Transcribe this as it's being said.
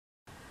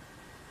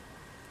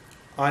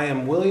I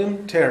am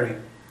William Terry.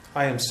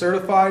 I am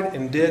certified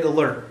in Dig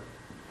Alert.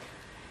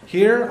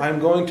 Here I'm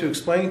going to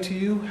explain to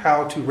you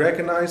how to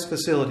recognize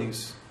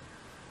facilities.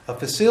 A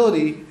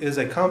facility is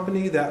a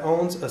company that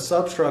owns a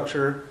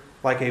substructure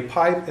like a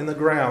pipe in the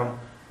ground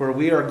where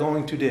we are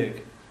going to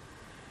dig.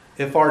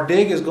 If our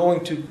dig is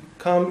going to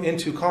come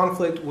into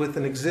conflict with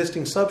an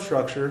existing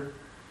substructure,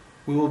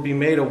 we will be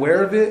made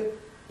aware of it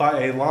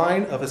by a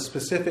line of a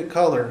specific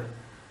color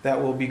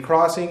that will be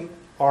crossing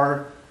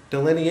our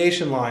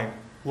delineation line.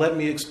 Let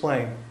me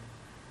explain.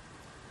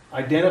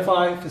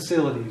 Identify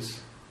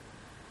facilities.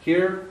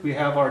 Here we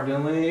have our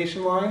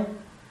delineation line,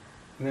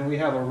 and then we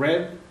have a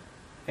red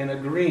and a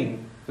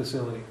green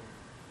facility.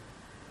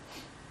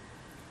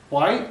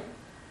 White,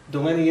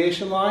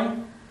 delineation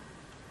line.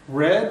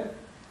 Red,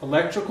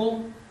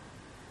 electrical.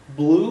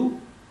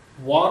 Blue,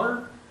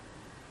 water.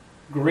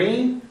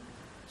 Green,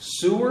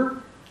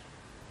 sewer.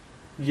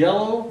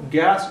 Yellow,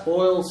 gas,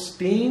 oil,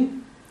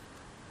 steam.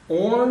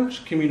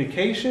 Orange,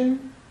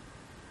 communication.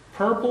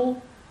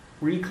 Purple,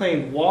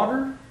 reclaimed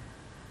water.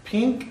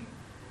 Pink,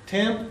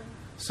 temp,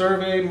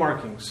 survey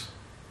markings.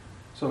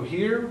 So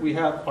here we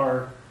have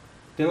our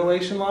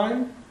delineation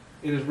line.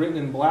 It is written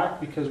in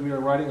black because we are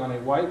writing on a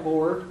white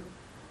board. And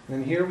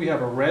then here we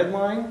have a red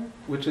line,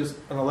 which is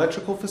an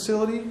electrical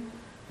facility,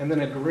 and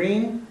then a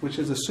green, which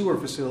is a sewer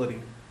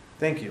facility.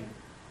 Thank you.